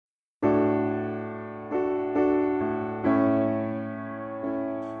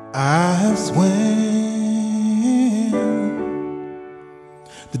I have swam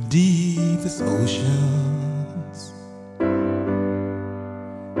the deepest oceans,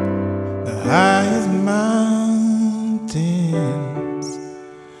 the highest mountains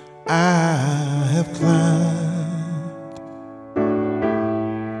I have climbed,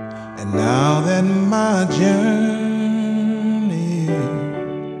 and now that my journey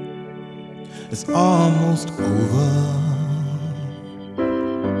is almost over,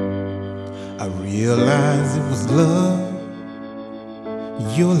 I realized it was love,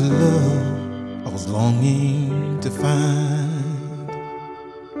 your love I was longing to find.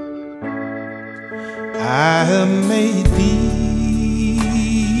 I have made peace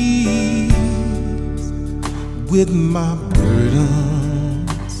with my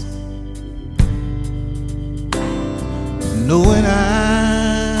burdens, knowing I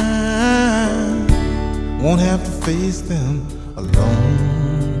won't have to face them alone.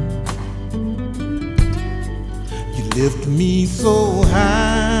 Lift me so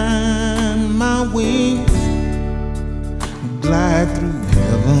high, my wings glide through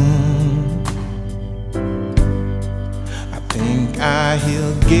heaven. I think I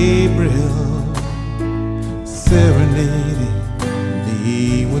hear Gabriel serenading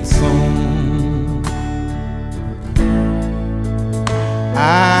me with song.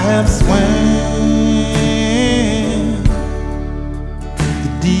 I have swam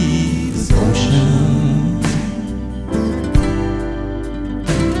the deepest ocean,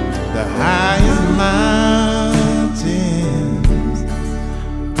 the highest mountains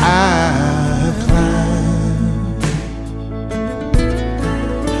I have climbed,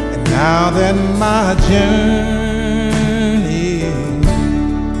 and now that my journey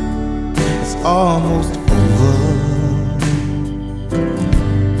is almost over,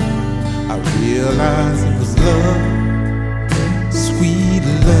 I realize it was love, sweet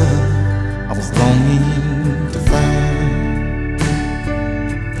love I was longing to find.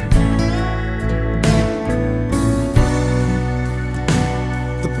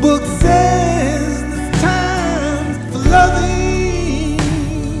 Book says there's time for loving,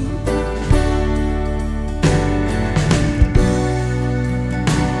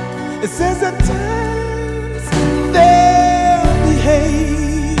 it says at times they'll be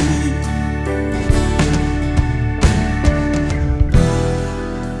hate,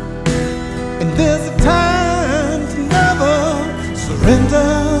 and there's a time to never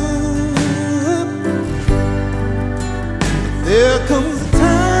surrender. There comes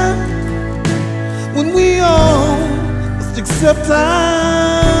when we all must accept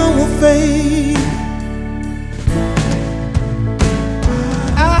our fate.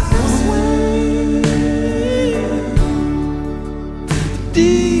 I swim the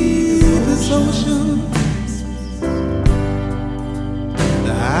deepest oceans,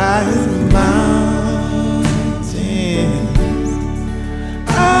 the highest mountains I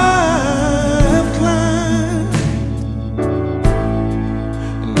have climbed,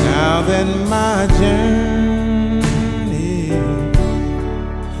 and now that my journey,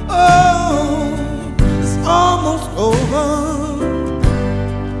 oh, it's almost over,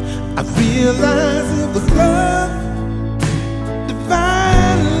 I realized it was love,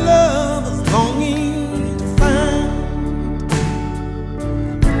 divine love I was longing to find.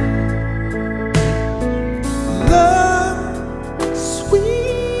 Love,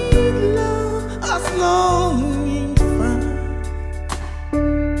 sweet love I was longing to find.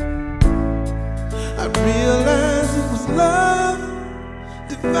 I realized it was love,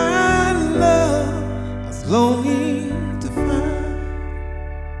 divine love I was longing to find.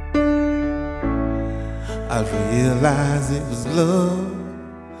 I realized it was love,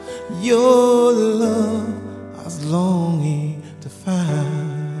 your love I was longing